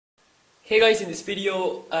Hey guys, in this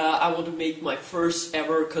video I want to make my first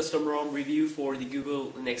ever custom ROM review for the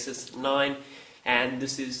Google Nexus 9, and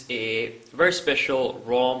this is a very special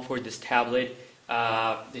ROM for this tablet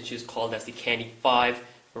which is called as the Candy5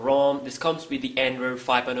 ROM. This comes with the Android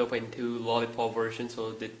 5.0.2 Lollipop version,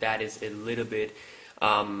 so that is a little bit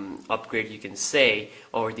upgrade, you can say,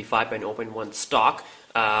 over the 5.0.1 stock.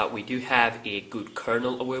 We do have a good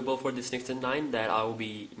kernel available for this Nexus 9 that I will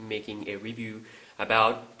be making a review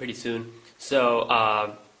about pretty soon.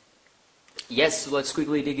 So yes, let's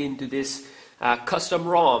quickly dig into this custom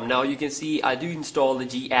ROM. Now you can see I do install the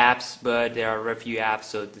G apps, but there are a few apps,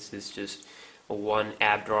 so this is just one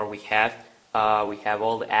app drawer we have. We have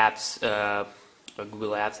all the apps,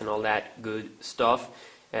 Google apps and all that good stuff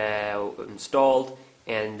installed,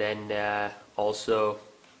 and then also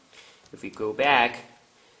if we go back,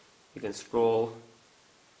 you can scroll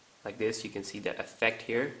like this. You can see the effect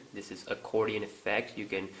here. This is accordion effect. You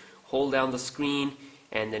can hold down the screen,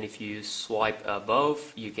 and then if you swipe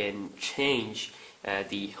above, you can change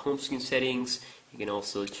the home screen settings. You can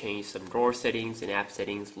also change some drawer settings and app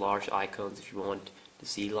settings, large icons. If you want to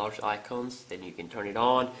see large icons, then you can turn it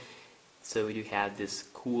on. So we do have this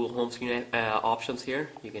cool home screen options here.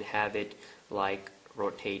 You can have it like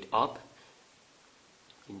rotate up.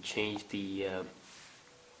 You can change the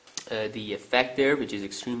effect there, which is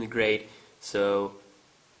extremely great. So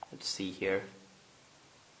let's see here.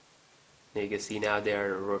 Now you can see now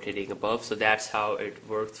they're rotating above, so that's how it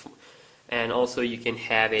works. And also you can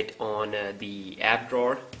have it on the app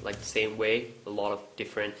drawer, like the same way. A lot of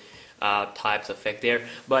different types of effect there.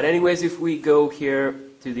 But anyways, if we go here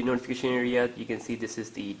to the notification area, you can see this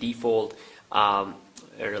is the default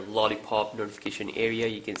Lollipop notification area.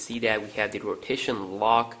 You can see that we have the rotation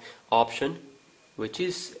lock option, which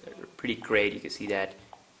is pretty great. You can see that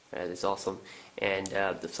it's awesome, and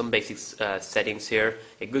some basic settings here.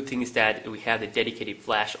 A good thing is that we have the dedicated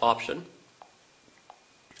flash option,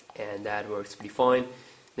 and that works pretty fine.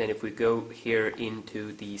 Then if we go here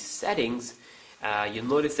into the settings, you'll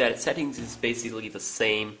notice that settings is basically the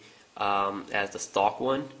same as the stock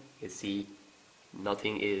one. You see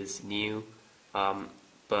nothing is new,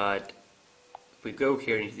 but if we go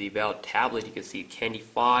here into the About tablet, you can see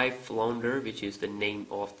Candy5 Flounder, which is the name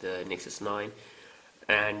of the Nexus 9,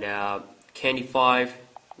 and Candy5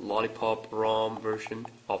 Lollipop ROM version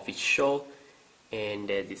official, and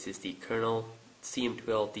this is the kernel,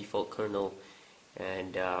 CM12 default kernel.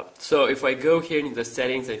 And so if I go here into the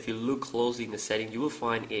settings, and if you look closely in the settings, you will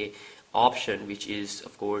find a option which is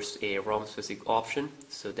of course a ROM specific option,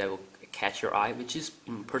 so that will catch your eye, which is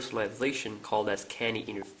in personalization called as Candy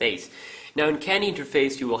interface. Now in Candy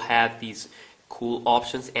interface you will have these cool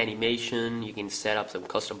options, animation. You can set up some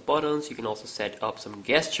custom buttons. You can also set up some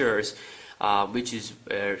gestures, which is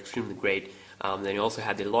extremely great. Then you also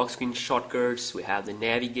have the lock screen shortcuts. We have the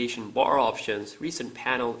navigation bar options, recent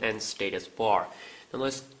panel, and status bar. Now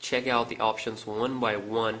let's check out the options one by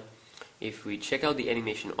one. If we check out the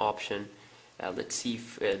animation option, let's see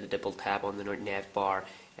if the double tap on the nav bar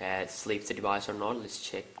sleeps the device or not. Let's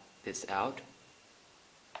check this out.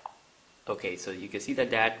 Okay, so you can see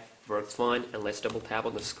that that works fine, and let's double tap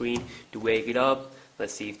on the screen to wake it up.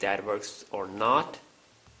 Let's see if that works or not.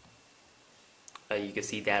 You can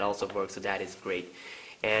see that also works, so that is great.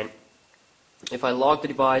 And if I lock the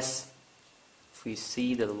device, if we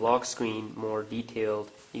see the lock screen more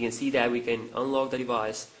detailed, you can see that we can unlock the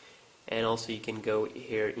device, and also you can go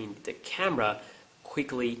here into the camera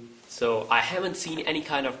quickly. So I haven't seen any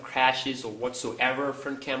kind of crashes or whatsoever.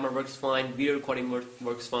 Front camera works fine, video recording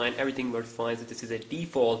works fine, everything works fine. So this is a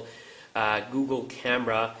default Google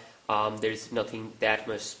camera. There's nothing that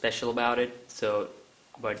much special about it. So,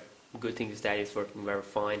 but good thing is that it's working very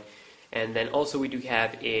fine. And then also we do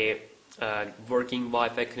have a working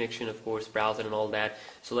Wi-Fi connection, of course, browser and all that.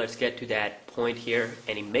 So let's get to that point here.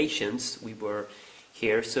 Animations, we were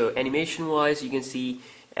here. So animation wise, you can see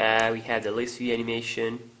we have the list view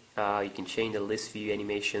animation. You can change the list view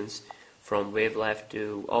animations from wave left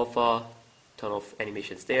to alpha. Ton of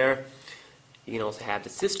animations there. You can also have the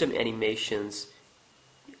system animations,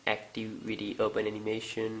 activity open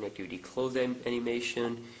animation, activity close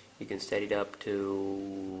animation. You can set it up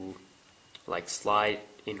to like slide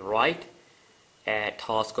in right,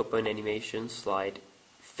 task open animation, slide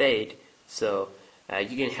fade. So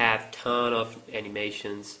you can have ton of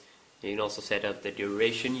animations. You can also set up the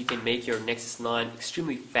duration. You can make your Nexus 9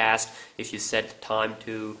 extremely fast if you set the time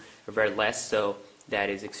to very less, so that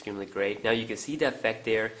is extremely great. Now you can see the effect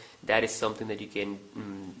there. That is something that you can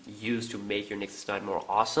use to make your Nexus 9 more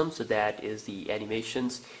awesome. So that is the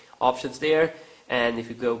animations options there. And if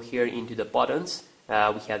you go here into the buttons,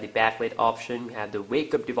 We have the backlight option. We have the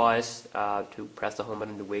wake up device to press the home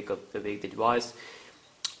button to wake the device.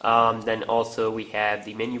 Then also we have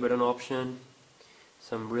the menu button option.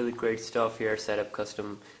 Some really great stuff here. Set up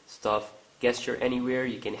custom stuff. Gesture anywhere.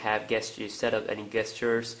 You can have gestures. Set up any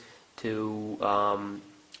gestures to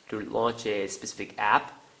launch a specific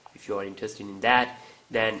app if you are interested in that.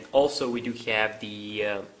 Then also we do have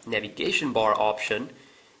the navigation bar option.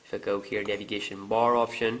 If I go here, navigation bar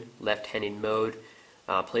option, left-handed mode.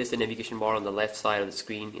 Place the navigation bar on the left side of the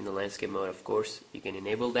screen in the landscape mode. Of course, you can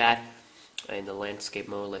enable that in the landscape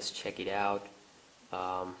mode. Let's check it out.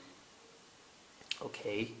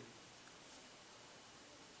 Okay.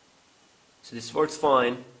 So this works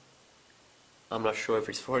fine. I'm not sure if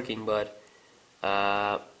it's working, but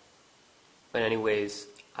anyways,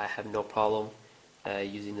 I have no problem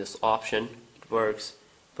using this option. It works.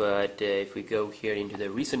 But if we go here into the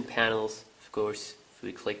recent panels, of course, if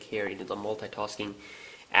we click here into the multitasking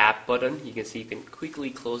app button, you can see you can quickly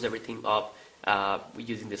close everything up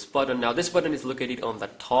using this button. Now this button is located on the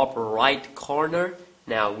top right corner.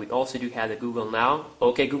 Now we also do have the Google Now.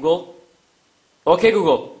 Okay Google. Okay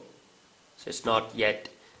Google. So it's not yet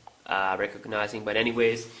recognizing, but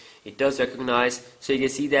anyways, it does recognize. So you can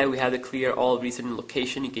see that we have the clear all recent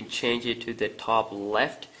location. You can change it to the top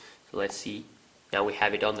left. So let's see. Now we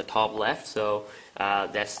have it on the top left, so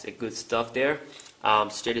that's the good stuff there.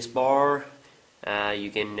 Status bar,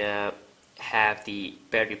 you can have the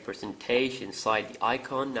battery percentage inside the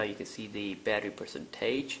icon. Now you can see the battery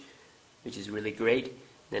percentage, which is really great.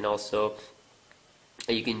 Then also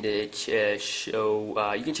you can you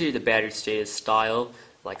can change the battery status style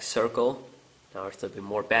like circle. Now it's a bit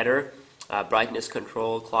more better. Brightness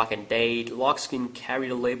control, clock and date, lock screen carry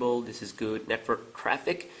the label. This is good. Network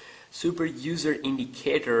traffic. Super user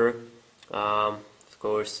indicator, of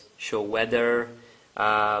course, show weather.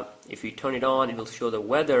 If you turn it on, it will show the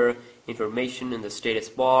weather information in the status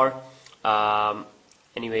bar.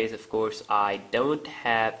 Anyways, of course, I don't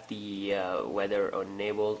have the weather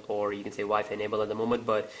enabled, or you can say Wi-Fi enabled at the moment,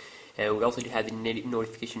 but we also do have the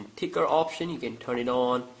notification ticker option. You can turn it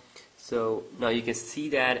on. So now you can see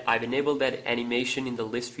that I've enabled that animation in the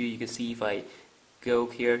list view. You can see if I go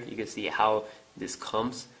here, you can see how this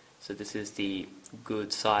comes. So this is the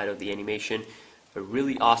good side of the animation. A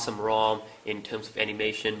really awesome ROM in terms of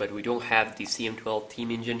animation, but we don't have the CM12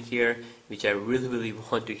 theme engine here, which I really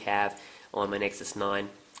want to have on my Nexus 9.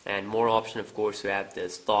 And more option, of course, we have the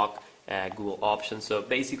stock Google option. So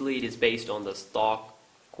basically it is based on the stock,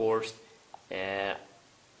 of course.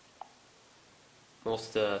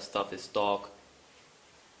 Most stuff is stock.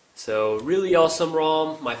 So really awesome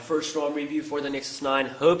ROM, my first ROM review for the Nexus 9.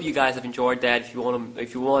 Hope you guys have enjoyed that. If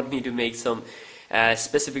you want me to make some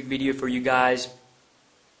specific video for you guys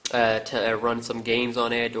to run some games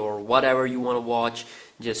on it or whatever you want to watch,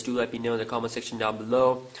 just do let me know in the comment section down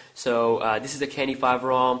below. So this is the Candy5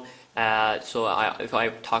 ROM. If I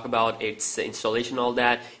talk about its installation, all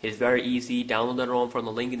that, it is very easy. Download the ROM from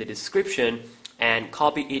the link in the description and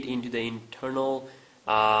copy it into the internal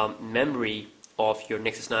memory of your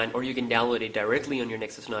Nexus 9, or you can download it directly on your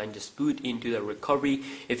Nexus 9. Just boot into the recovery.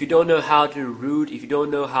 If you don't know how to root, if you don't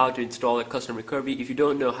know how to install a custom recovery, if you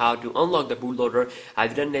don't know how to unlock the bootloader,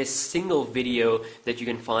 I've done a single video that you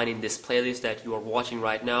can find in this playlist that you are watching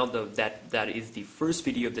right now. That is the first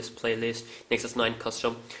video of this playlist, Nexus 9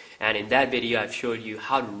 Custom, and in that video I've showed you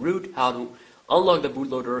how to root, how to unlock the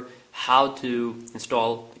bootloader, how to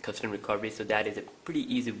install the custom recovery. So that is a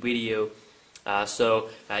pretty easy video.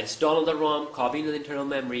 Install the ROM, copy into the internal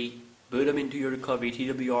memory, boot them into your recovery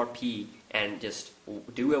TWRP, and just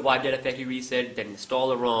do a wipe data factory reset, then install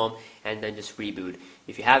the ROM, and then just reboot.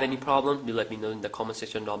 If you have any problem, do let me know in the comment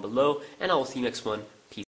section down below, and I will see you next one.